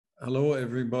Hello,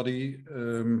 everybody.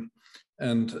 Too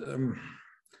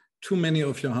many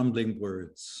of your humbling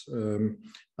words.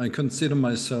 I consider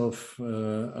myself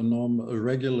a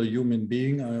regular human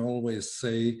being. I always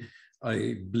say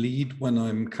I bleed when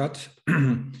I'm cut.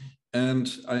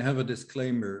 And I have a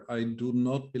disclaimer. I do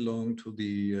not belong to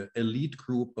the elite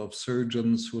group of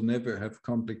surgeons who never have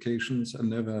complications and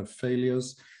never have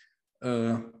failures.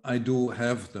 I do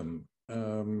have them.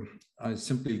 I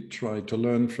simply try to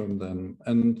learn from them.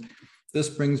 And this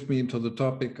brings me to the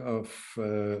topic of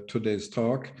today's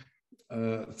talk.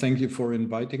 Thank you for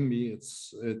inviting me.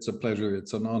 It's a pleasure,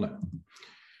 it's an honor.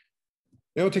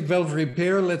 Aortic valve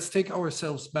repair, let's take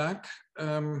ourselves back.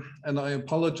 And I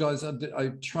apologize,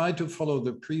 I tried to follow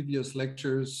the previous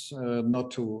lectures,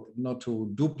 not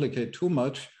to duplicate too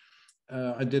much.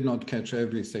 I did not catch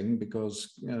everything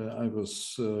because I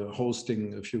was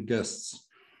hosting a few guests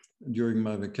during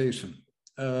my vacation.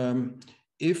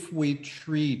 If we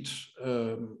treat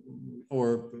the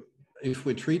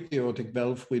aortic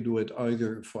valve, we do it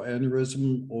either for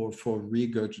aneurysm or for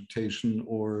regurgitation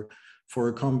or for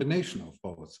a combination of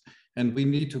both. And we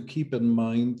need to keep in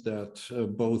mind that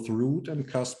both root and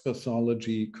cusp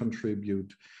pathology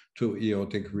contribute to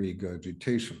aortic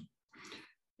regurgitation.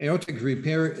 Aortic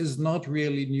repair is not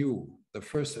really new. The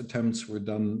first attempts were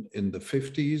done in the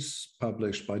 50s,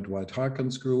 published by Dwight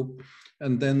Harkin's group.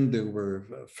 And then there were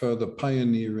further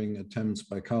pioneering attempts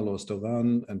by Carlos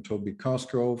Dovan and Toby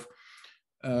Cosgrove.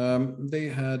 They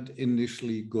had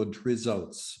initially good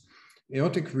results.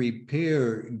 Aortic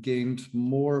repair gained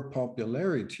more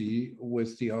popularity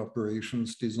with the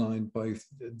operations designed by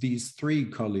these three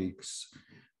colleagues.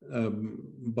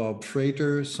 Bob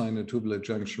Frater, sinotubular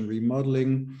junction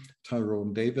remodeling,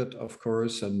 Tyrone David, of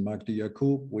course, and Magdi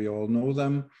Yacoub, we all know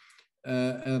them.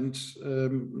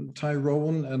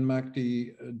 Tyrone and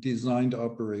Magdi designed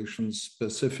operations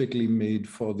specifically made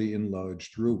for the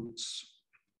enlarged roots.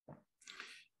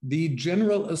 The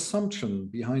general assumption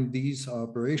behind these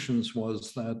operations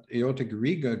was that aortic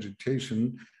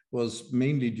regurgitation was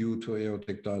mainly due to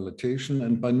aortic dilatation,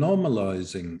 and by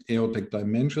normalizing aortic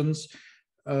dimensions,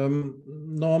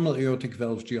 normal aortic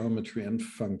valve geometry and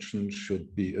function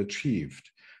should be achieved.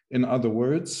 In other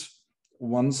words,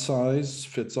 one size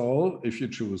fits all if you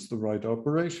choose the right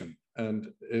operation.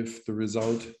 And if the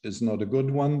result is not a good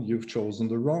one, you've chosen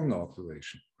the wrong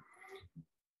operation.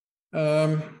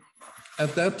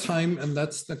 At that time, and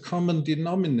that's the common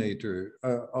denominator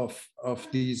of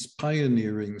these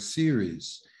pioneering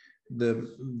series,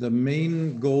 the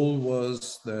main goal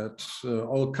was that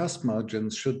all cusp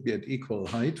margins should be at equal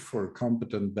height for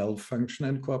competent valve function,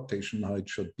 and coaptation height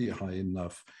should be high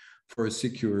enough for a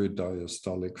secure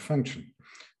diastolic function.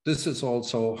 This is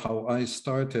also how I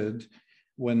started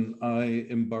when I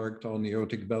embarked on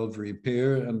aortic valve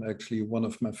repair, and actually one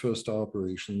of my first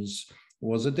operations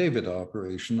was a David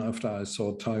operation after I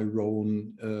saw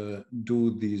Tyrone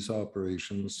do these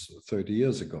operations 30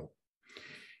 years ago.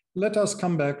 Let us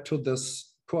come back to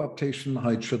this. Coaptation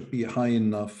height should be high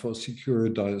enough for secure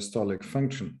diastolic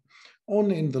function.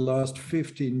 Only in the last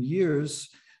 15 years,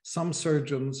 some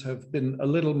surgeons have been a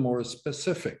little more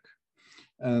specific.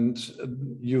 And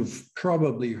you've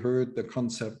probably heard the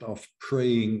concept of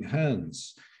praying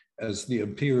hands as the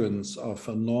appearance of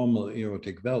a normal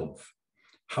aortic valve.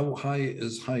 How high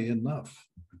is high enough?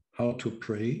 How to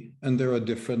pray? And there are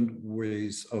different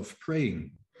ways of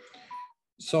praying.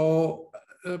 So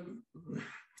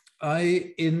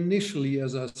I initially,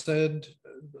 as I said,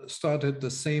 started the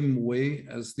same way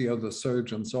as the other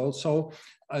surgeons also.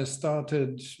 I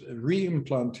started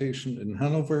reimplantation in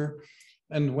Hanover.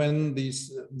 And when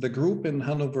the group in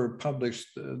Hanover published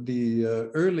the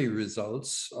early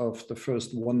results of the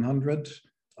first 100,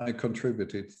 I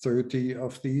contributed 30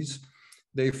 of these.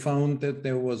 They found that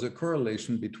there was a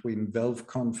correlation between valve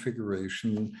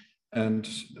configuration and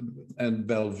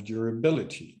valve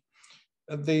durability.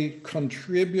 They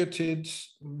contributed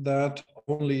that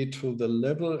only to the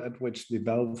level at which the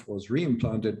valve was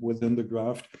reimplanted within the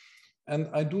graft. And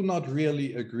I do not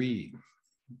really agree.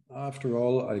 After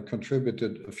all, I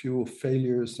contributed a few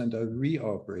failures and I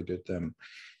reoperated them,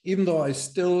 even though I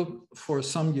still, for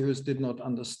some years, did not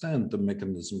understand the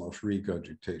mechanism of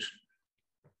regurgitation.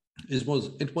 It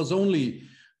was only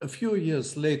a few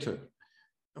years later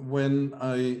when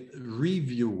I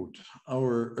reviewed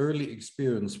our early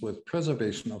experience with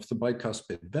preservation of the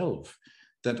bicuspid valve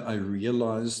that I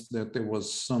realized that there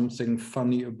was something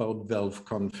funny about valve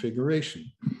configuration.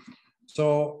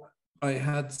 So I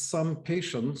had some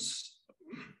patients,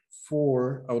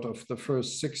 4 out of the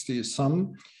first 60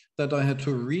 some, that I had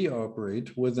to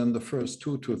reoperate within the first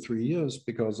 2 to 3 years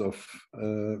because of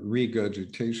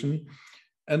regurgitation.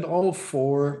 And all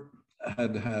 4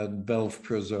 had had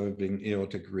valve-preserving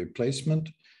aortic replacement,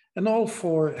 and all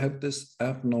 4 had this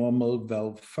abnormal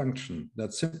valve function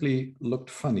that simply looked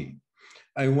funny.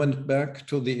 I went back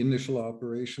to the initial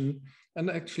operation, and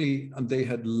actually they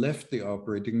had left the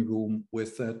operating room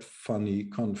with that funny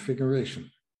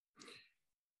configuration.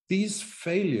 These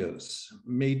failures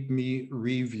made me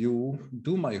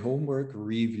do my homework,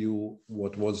 review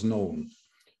what was known.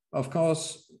 Of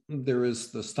course, there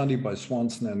is the study by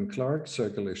Swanson and Clark,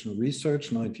 Circulation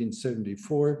Research,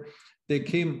 1974. They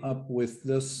came up with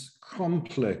this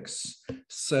complex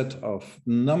set of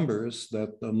numbers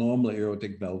that the normal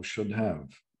aortic valve should have.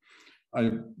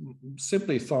 I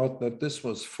simply thought that this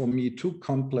was, for me, too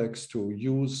complex to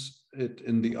use it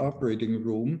in the operating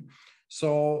room.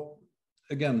 So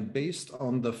again, based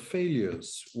on the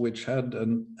failures, which had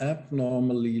an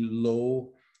abnormally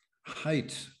low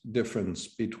height difference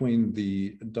between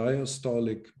the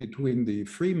diastolic, between the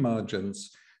free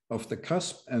margins of the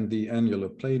cusp and the annular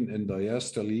plane in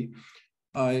diastole,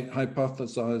 I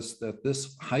hypothesized that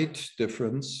this height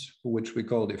difference, which we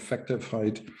called effective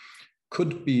height,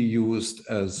 could be used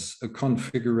as a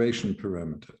configuration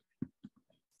parameter.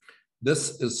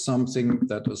 This is something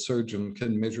that a surgeon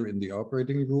can measure in the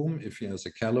operating room if he has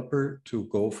a caliper to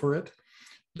go for it.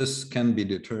 This can be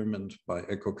determined by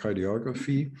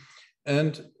echocardiography.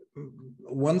 And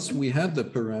once we had the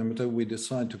parameter, we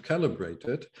decided to calibrate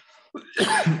it.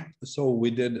 So we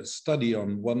did a study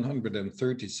on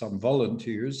 130 some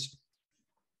volunteers,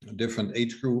 different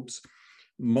age groups.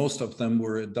 Most of them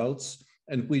were adults.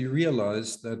 And we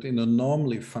realized that in a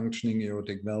normally functioning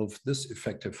aortic valve, this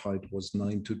effective height was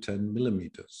 9 to 10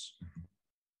 millimeters.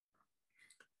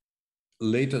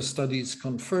 Later studies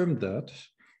confirmed that.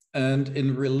 And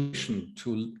in relation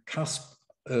to cusp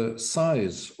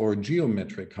size or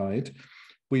geometric height,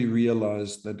 we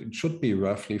realized that it should be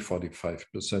roughly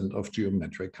 45% of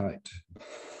geometric height.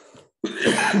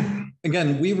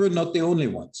 Again, we were not the only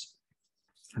ones.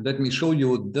 Let me show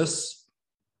you this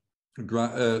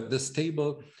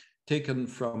table taken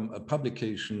from a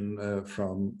publication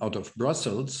from out of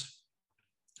Brussels.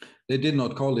 They did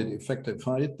not call it effective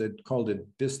height, they called it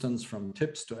distance from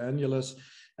tips to annulus.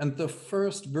 And the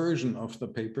first version of the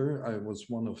paper, I was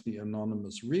one of the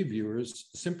anonymous reviewers,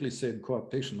 simply said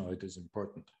coaptation height is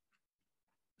important.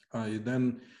 I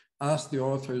then asked the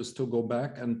authors to go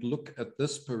back and look at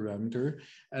this parameter.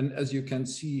 And as you can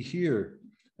see here,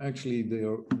 actually, they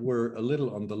were a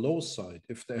little on the low side.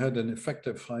 If they had an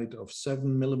effective height of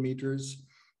 7 millimeters,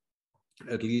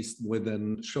 at least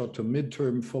within short to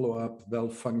midterm follow-up,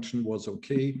 valve function was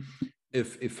okay.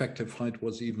 If effective height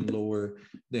was even lower,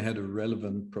 they had a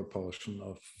relevant proportion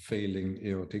of failing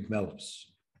aortic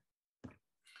valves.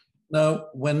 Now,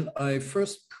 when I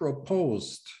first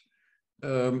proposed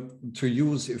to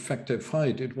use effective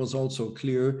height, it was also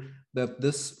clear that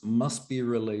this must be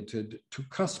related to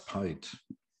cusp height.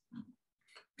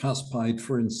 Cusp height,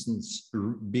 for instance,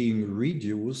 being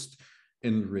reduced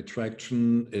in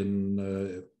retraction,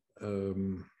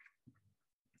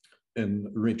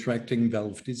 in retracting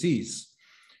valve disease.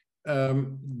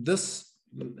 This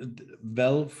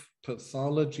valve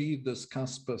pathology, this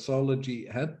cusp pathology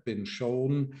had been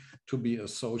shown to be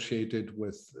associated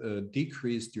with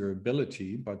decreased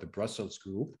durability by the Brussels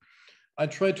group. I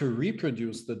tried to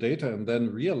reproduce the data and then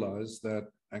realized that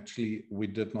actually we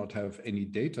did not have any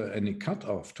data, any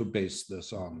cutoff to base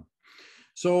this on.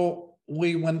 So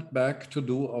we went back to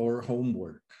do our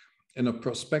homework. In a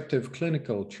prospective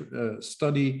clinical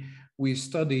study, we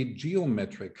studied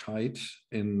geometric height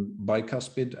in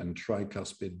bicuspid and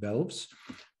tricuspid valves.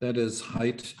 That is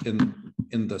height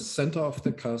in the center of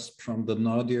the cusp from the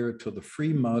nadir to the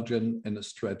free margin in a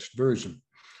stretched version.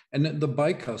 And in the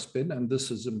bicuspid, and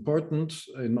this is important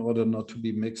in order not to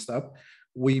be mixed up,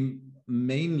 we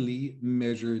mainly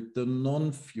measured the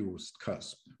non-fused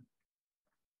cusp.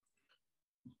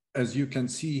 As you can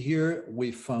see here,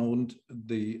 we found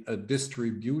the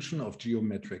distribution of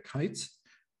geometric heights.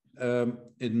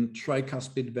 In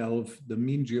tricuspid valve, the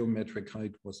mean geometric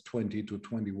height was 20 to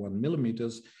 21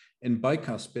 millimeters. In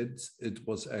bicuspids, it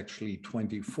was actually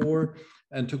 24.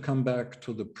 And to come back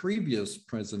to the previous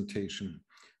presentation,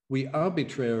 we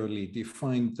arbitrarily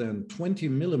defined then 20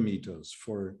 millimeters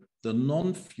for the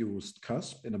non-fused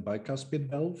cusp in a bicuspid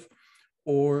valve,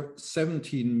 or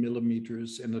 17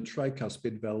 millimeters in a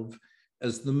tricuspid valve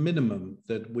as the minimum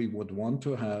that we would want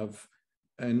to have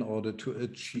in order to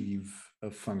achieve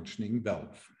a functioning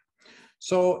valve.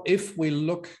 So if we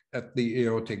look at the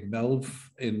aortic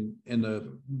valve in a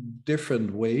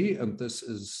different way, and this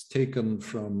is taken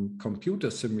from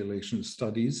computer simulation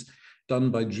studies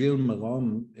done by Gilles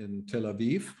Meron in Tel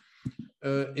Aviv,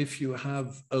 if you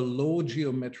have a low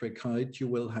geometric height, you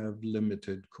will have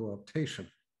limited coaptation.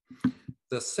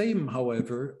 The same,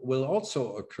 however, will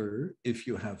also occur if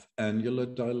you have annular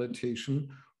dilatation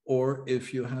or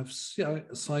if you have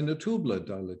sinotubular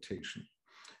dilatation.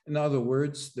 In other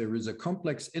words, there is a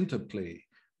complex interplay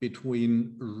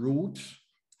between root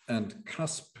and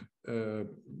cusp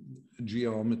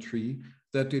geometry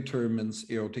that determines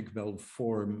aortic valve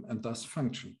form and thus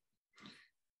function.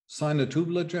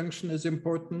 Sinotubular junction is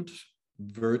important.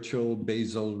 Virtual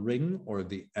basal ring, or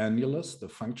the annulus, the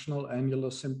functional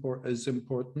annulus is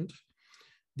important.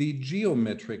 The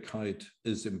geometric height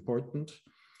is important.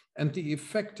 And the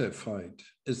effective height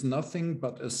is nothing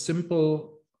but a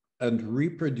simple and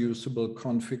reproducible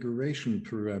configuration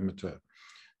parameter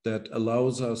that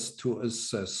allows us to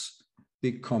assess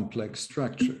the complex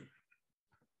structure.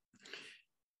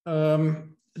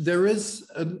 There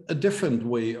is a different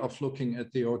way of looking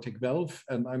at the aortic valve,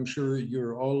 and I'm sure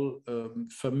you're all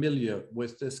familiar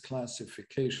with this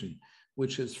classification,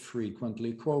 which is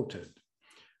frequently quoted.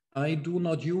 I do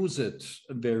not use it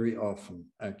very often.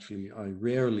 Actually, I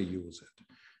rarely use it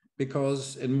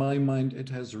because in my mind, it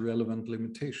has relevant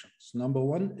limitations. Number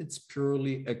one, it's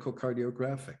purely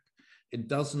echocardiographic. It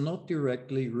does not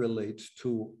directly relate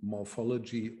to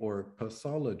morphology or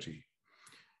pathology.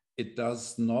 It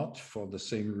does not, for the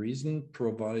same reason,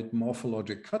 provide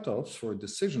morphologic cutoffs for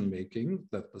decision-making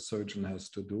that the surgeon has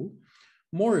to do.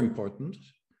 More important,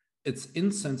 it's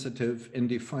insensitive in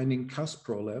defining cusp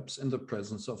prolapse in the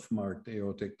presence of marked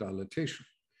aortic dilatation.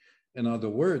 In other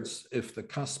words, if the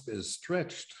cusp is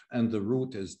stretched and the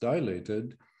root is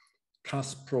dilated,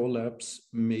 cusp prolapse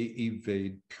may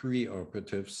evade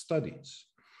preoperative studies.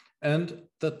 And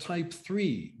the type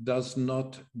 3 does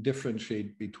not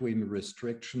differentiate between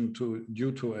restriction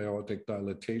due to aortic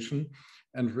dilatation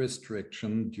and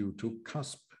restriction due to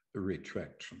cusp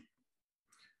retraction.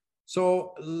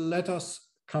 So let us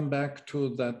come back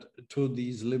to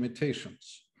these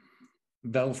limitations.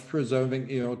 Valve-preserving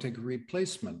aortic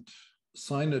replacement,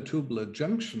 sinotubular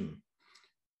junction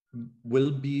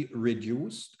will be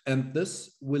reduced, and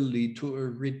this will lead to a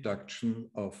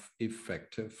reduction of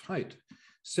effective height,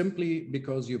 simply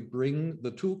because you bring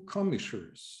the two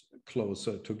commissures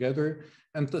closer together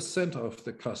and the center of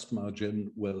the cusp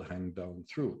margin will hang down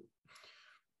through.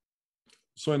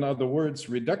 So in other words,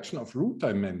 reduction of root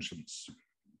dimensions,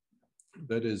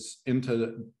 that is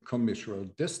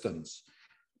intercommissural distance,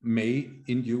 may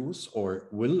induce or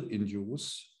will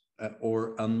induce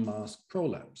or unmask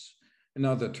prolapse. In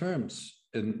other terms,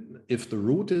 if the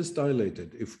root is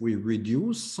dilated, if we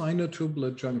reduce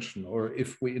sinotubular junction, or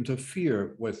if we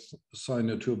interfere with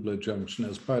sinotubular junction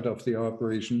as part of the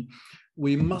operation,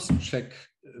 we must check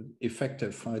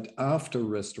effective height after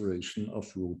restoration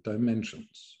of root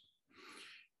dimensions.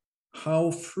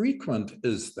 How frequent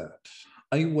is that?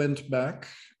 I went back,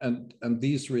 and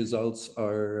these results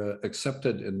are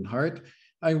accepted in heart.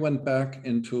 I went back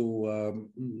into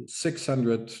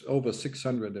over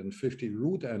 650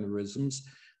 root aneurysms,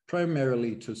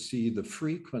 primarily to see the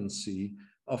frequency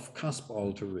of cusp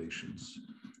alterations.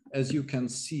 As you can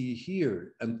see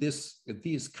here, and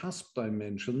these cusp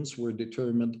dimensions were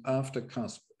determined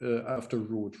after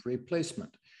root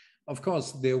replacement. Of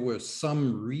course, there were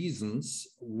some reasons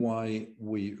why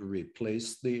we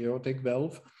replaced the aortic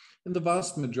valve. In the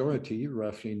vast majority,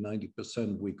 roughly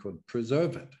 90%, we could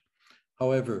preserve it.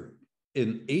 However,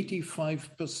 in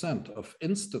 85% of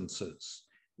instances,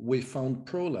 we found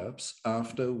prolapse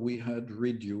after we had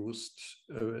reduced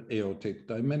aortic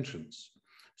dimensions.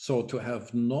 So to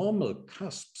have normal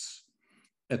cusps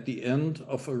at the end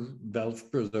of a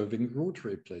valve-preserving root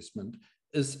replacement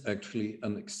is actually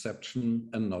an exception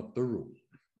and not the rule.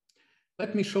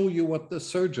 Let me show you what the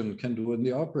surgeon can do in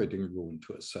the operating room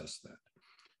to assess that.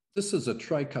 This is a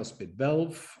tricuspid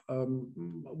valve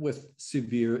with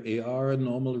severe AR and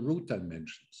normal root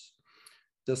dimensions.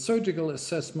 The surgical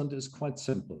assessment is quite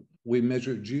simple. We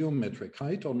measure geometric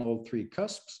height on all three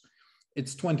cusps.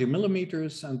 It's 20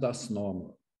 millimeters and thus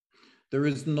normal. There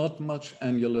is not much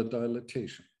annular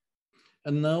dilatation.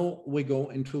 And now we go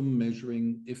into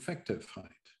measuring effective height.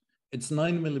 It's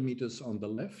 9 millimeters on the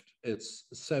left, it's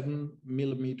 7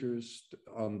 millimeters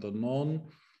on the non,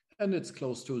 and it's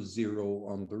close to 0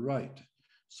 on the right.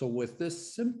 So with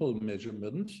this simple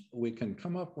measurement, we can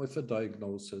come up with a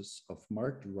diagnosis of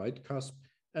marked right cusp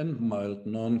and mild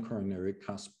non-coronary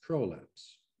cusp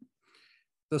prolapse.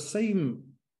 The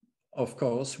same, of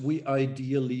course, we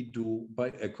ideally do by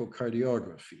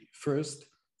echocardiography. First,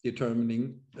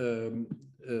 determining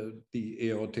the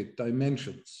aortic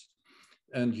dimensions.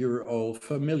 And you're all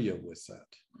familiar with that.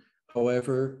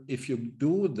 However, if you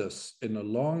do this in a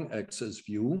long axis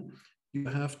view, you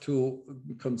have to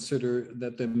consider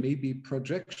that there may be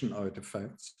projection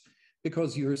artifacts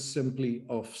because you're simply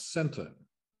off center.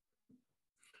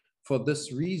 For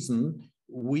this reason,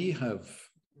 we have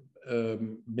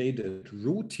made it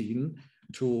routine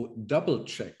to double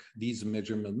check these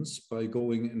measurements by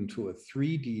going into a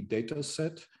 3D data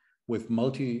set with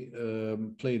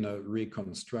multi-planar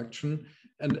reconstruction.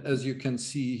 And as you can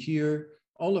see here,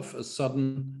 all of a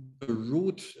sudden, a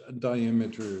root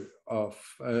diameter of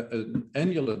an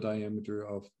annular diameter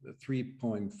of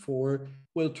 3.4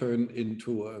 will turn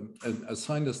into a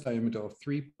sinus diameter of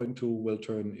 3.2 will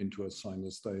turn into a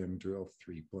sinus diameter of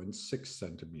 3.6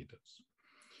 centimeters.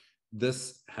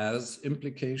 This has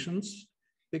implications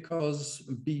because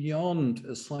beyond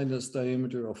a sinus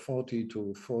diameter of 40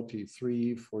 to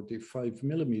 43, 45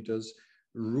 millimeters,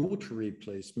 root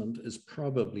replacement is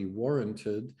probably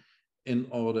warranted in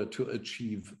order to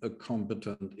achieve a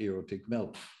competent aortic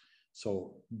valve.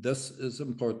 So this is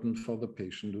important for the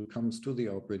patient who comes to the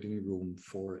operating room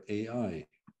for AI.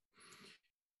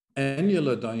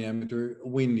 Annular diameter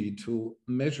we need to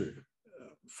measure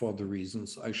for the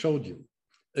reasons I showed you.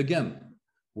 Again,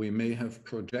 we may have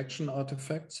projection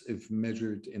artifacts if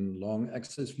measured in long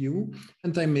axis view,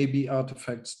 and there may be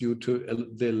artifacts due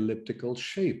to the elliptical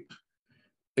shape.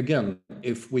 Again,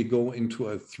 if we go into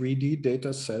a 3D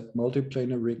data set,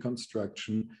 multiplanar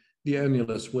reconstruction, the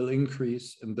annulus will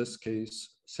increase, in this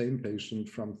case, same patient,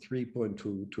 from 3.2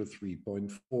 to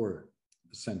 3.4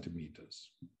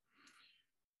 centimeters.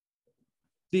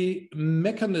 The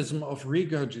mechanism of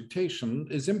regurgitation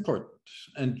is important,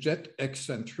 and jet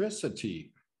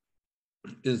eccentricity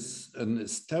is an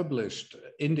established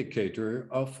indicator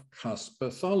of cusp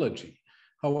pathology.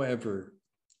 However,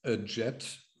 a jet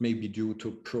may be due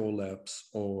to prolapse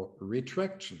or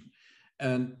retraction.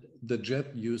 And the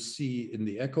jet you see in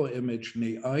the echo image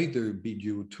may either be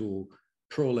due to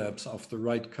prolapse of the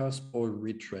right cusp or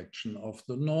retraction of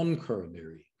the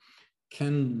non-coronary.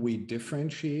 Can we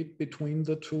differentiate between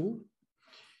the two?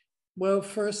 Well,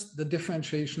 first, the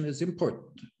differentiation is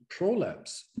important.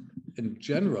 Prolapse, in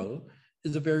general,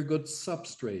 is a very good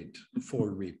substrate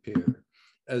for repair.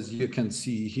 As you can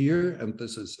see here, and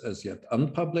this is as yet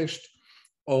unpublished,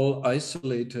 all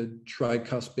isolated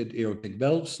tricuspid aortic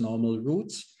valves, normal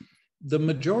roots, the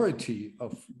majority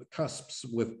of cusps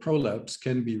with prolapse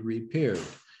can be repaired,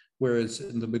 whereas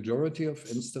in the majority of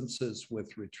instances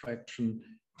with retraction,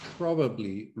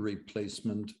 probably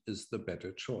replacement is the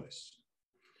better choice.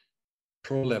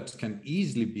 Prolapse can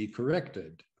easily be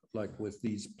corrected, like with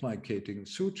these plicating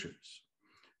sutures,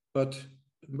 but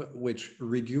which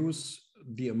reduce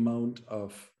the amount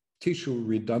of tissue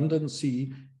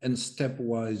redundancy and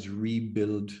stepwise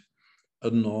rebuild a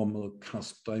normal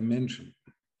cusp dimension.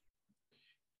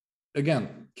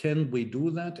 Again, can we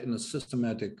do that in a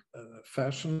systematic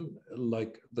fashion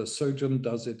like the surgeon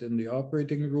does it in the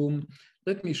operating room?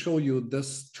 Let me show you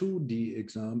this 2D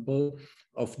example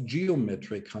of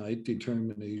geometric height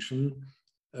determination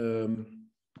and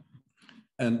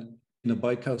in a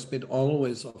bicuspid,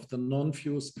 always of the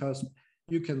non-fused cusp.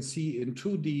 You can see in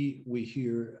 2D, we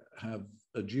here have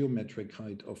a geometric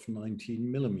height of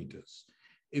 19 millimeters.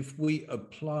 If we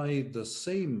apply the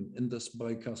same in this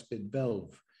bicuspid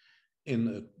valve in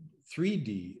a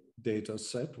 3D data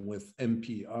set with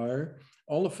MPR,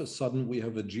 all of a sudden we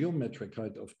have a geometric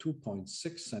height of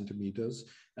 2.6 centimeters.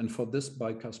 And for this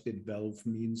bicuspid valve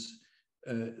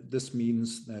this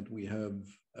means that we have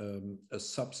a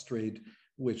substrate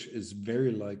which is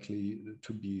very likely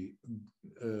to be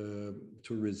to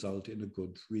result in a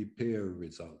good repair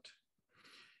result.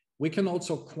 We can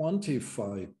also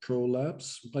quantify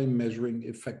prolapse by measuring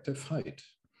effective height.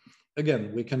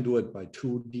 Again, we can do it by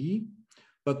 2D,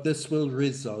 but this will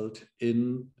result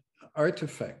in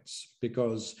artifacts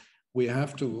because we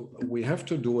have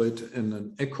to do it in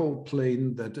an echo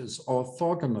plane that is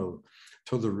orthogonal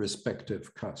to the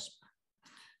respective cusp.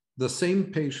 The same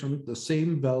patient, the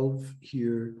same valve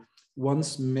here,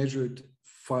 once measured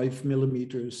 5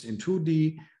 millimeters in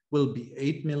 2D, will be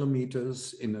 8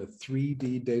 millimeters in a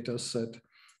 3D data set,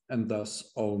 and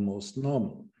thus almost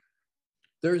normal.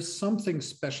 There is something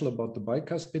special about the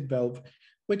bicuspid valve,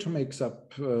 which makes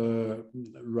up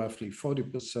roughly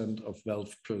 40% of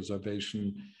valve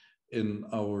preservation in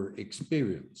our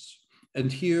experience.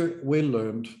 And here we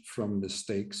learned from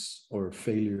mistakes or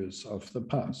failures of the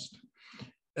past.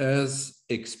 As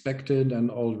expected and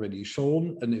already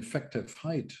shown, an effective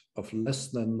height of less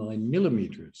than 9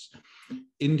 millimeters,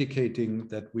 indicating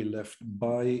that we left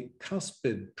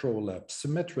bicuspid prolapse,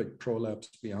 symmetric prolapse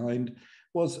behind,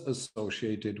 was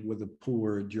associated with a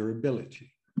poor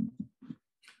durability.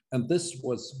 And this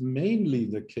was mainly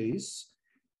the case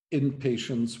in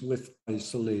patients with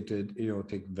isolated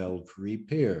aortic valve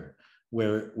repair,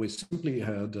 where we simply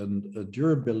had a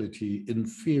durability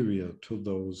inferior to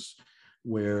those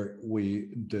where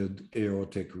we did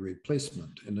aortic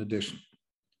replacement in addition.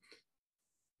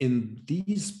 In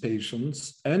these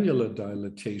patients, annular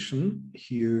dilatation,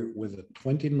 here with a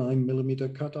 29 millimeter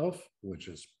cutoff, which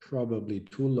is probably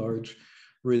too large,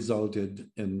 resulted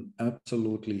in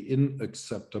absolutely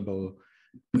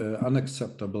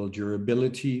unacceptable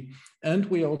durability. And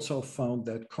we also found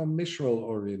that commissural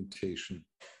orientation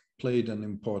played an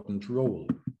important role.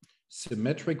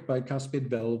 Symmetric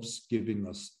bicuspid valves giving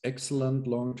us excellent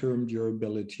long-term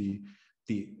durability,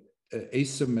 the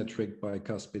asymmetric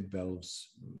bicuspid valves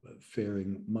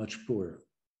faring much poorer.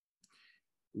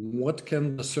 What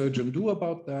can the surgeon do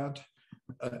about that?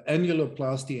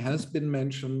 Annuloplasty has been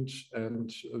mentioned, and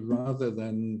rather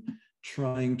than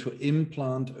trying to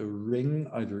implant a ring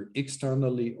either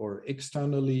externally or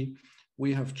externally,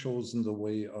 we have chosen the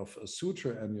way of a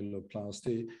suture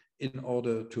annuloplasty in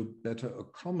order to better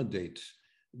accommodate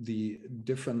the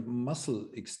different muscle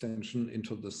extension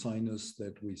into the sinus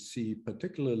that we see,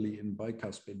 particularly in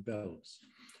bicuspid valves.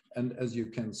 And as you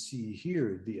can see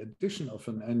here, the addition of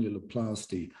an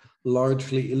annuloplasty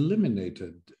largely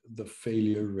eliminated the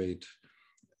failure rate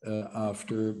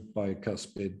after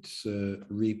bicuspid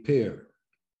repair.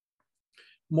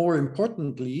 More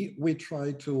importantly, we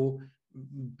try to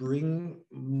bring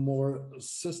more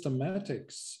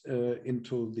systematics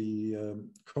into the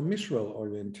commissural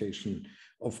orientation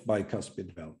of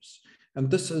bicuspid valves.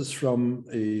 And this is from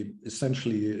a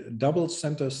essentially double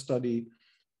center study,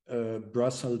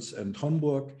 Brussels and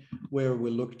Hamburg, where we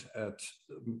looked at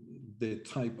the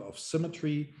type of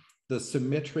symmetry. The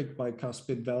symmetric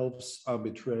bicuspid valves,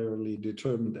 arbitrarily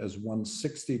determined as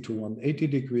 160 to 180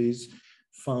 degrees,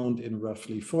 found in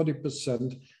roughly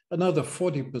 40%, another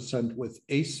 40% with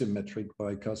asymmetric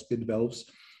bicuspid valves,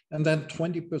 and then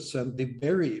 20% the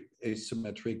very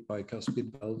asymmetric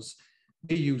bicuspid valves.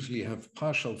 They usually have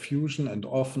partial fusion and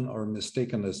often are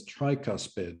mistaken as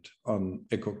tricuspid on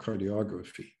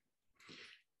echocardiography.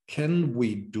 Can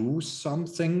we do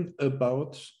something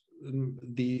about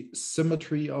the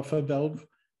symmetry of a valve?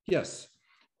 Yes,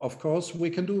 of course, we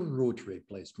can do root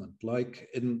replacement, like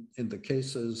in the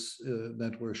cases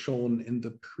that were shown in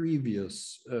the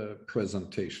previous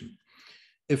presentation.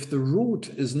 If the root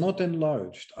is not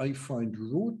enlarged, I find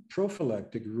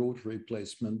prophylactic root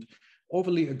replacement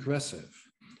overly aggressive.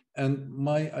 And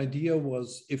my idea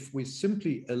was, if we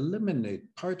simply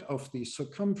eliminate part of the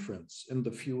circumference in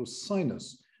the fused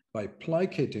sinus by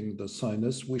plicating the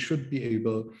sinus, we should be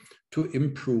able to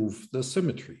improve the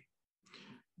symmetry.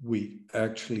 We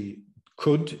actually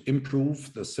could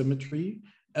improve the symmetry,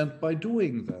 and by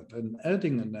doing that and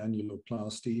adding an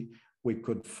annuloplasty, we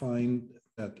could find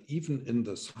that even in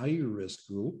this high-risk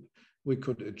group, we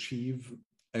could achieve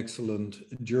excellent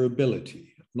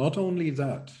durability. Not only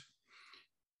that,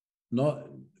 not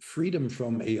freedom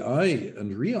from AI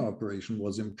and reoperation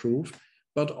was improved,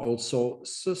 but also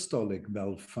systolic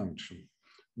valve function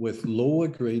with lower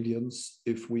gradients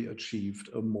if we achieved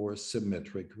a more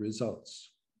symmetric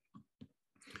results.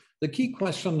 The key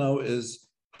question now is,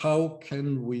 how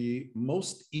can we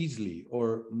most easily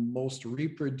or most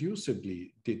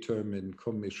reproducibly determine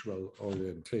commissural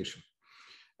orientation?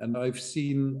 And I've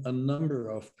seen a number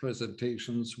of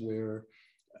presentations where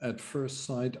at first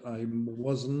sight, I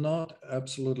was not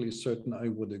absolutely certain I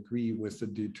would agree with the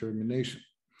determination.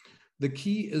 The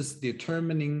key is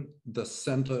determining the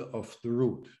center of the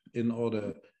root in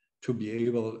order to be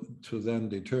able to then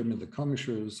determine the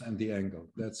commissures and the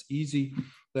angle. That's easy.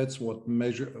 That's what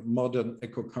modern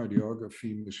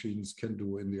echocardiography machines can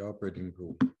do in the operating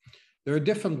room. There are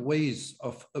different ways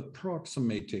of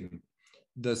approximating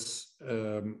this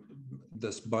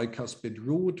bicuspid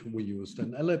root. We used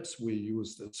an ellipse, we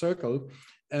used a circle,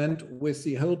 and with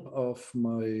the help of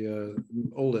my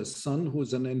oldest son,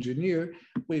 who's an engineer,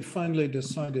 we finally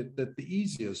decided that the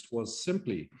easiest was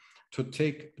simply to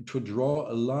draw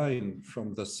a line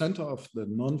from the center of the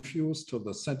non-fused to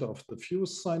the center of the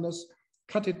fused sinus,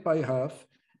 cut it by half,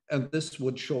 and this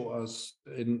would show us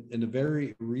in a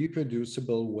very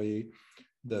reproducible way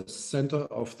the center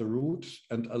of the root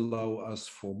and allow us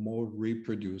for more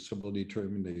reproducible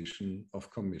determination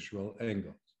of commissural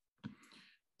angles.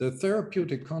 The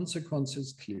therapeutic consequence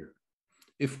is clear.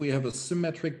 If we have a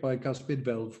symmetric bicuspid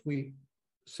valve, we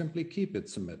simply keep it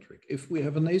symmetric. If we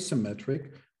have an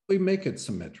asymmetric, we make it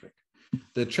symmetric.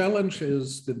 The challenge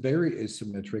is the very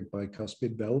asymmetric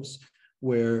bicuspid valves,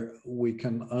 where we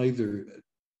can either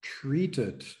treat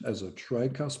it as a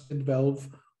tricuspid valve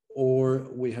or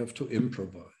we have to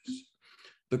improvise.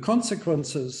 The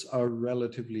consequences are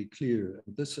relatively clear.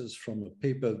 This is from a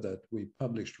paper that we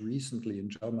published recently in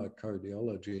JAMA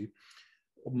Cardiology.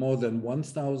 More than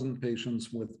 1,000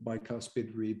 patients with bicuspid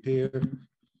repair.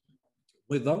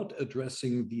 Without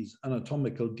addressing these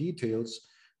anatomical details,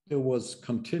 there was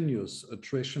continuous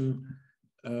attrition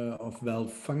of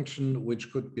valve function,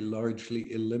 which could be largely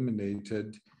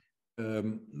eliminated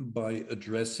by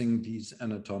addressing these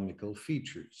anatomical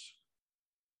features.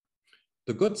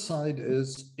 The good side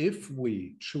is if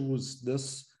we choose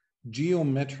this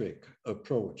geometric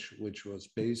approach, which was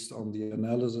based on the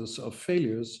analysis of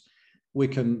failures, we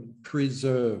can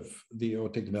preserve the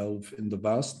aortic valve in the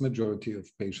vast majority of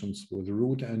patients with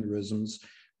root aneurysms,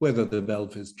 whether the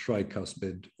valve is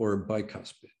tricuspid or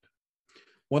bicuspid.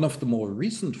 One of the more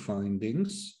recent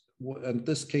findings, and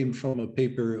this came from a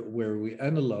paper where we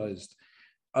analyzed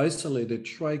isolated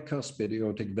tricuspid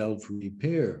aortic valve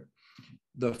repair,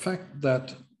 the fact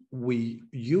that we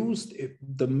used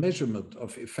the measurement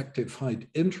of effective height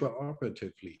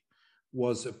intraoperatively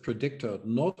was a predictor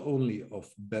not only of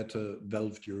better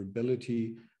valve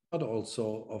durability, but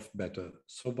also of better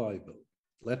survival.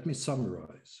 Let me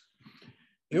summarize.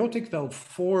 Aortic valve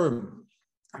form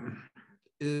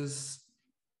is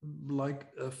like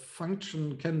a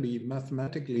function, can be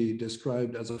mathematically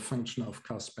described as a function of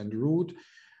cusp and root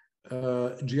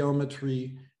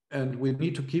geometry. And we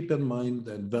need to keep in mind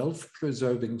that valve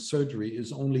preserving surgery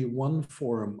is only one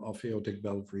form of aortic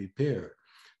valve repair.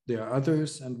 There are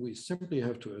others, and we simply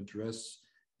have to address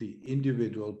the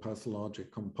individual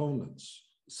pathologic components.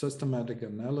 Systematic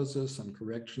analysis and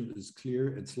correction is clear,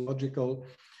 it's logical,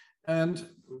 and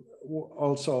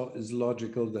also is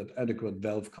logical that adequate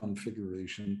valve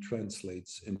configuration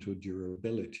translates into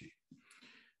durability.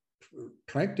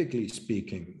 Practically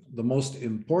speaking, the most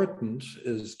important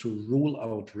is to rule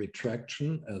out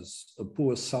retraction as a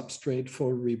poor substrate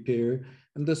for repair.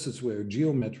 And this is where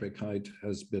geometric height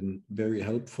has been very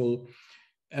helpful.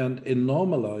 And in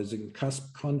normalizing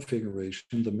cusp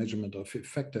configuration, the measurement of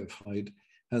effective height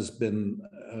has been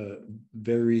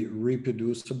very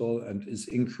reproducible and is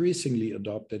increasingly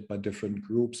adopted by different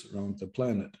groups around the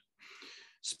planet.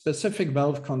 Specific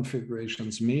valve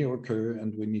configurations may occur,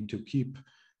 and we need to keep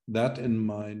that in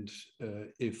mind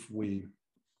if we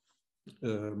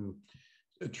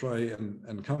try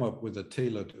and come up with a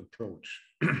tailored approach.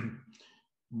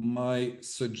 My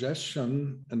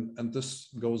suggestion, and this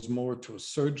goes more to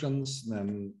surgeons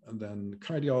than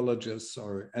cardiologists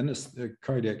or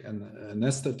cardiac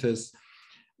anesthetists,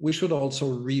 we should also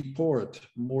report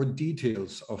more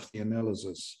details of the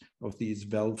analysis of these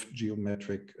valve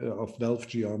geometry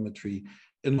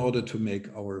in order to make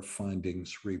our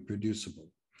findings reproducible.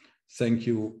 Thank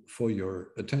you for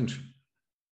your attention.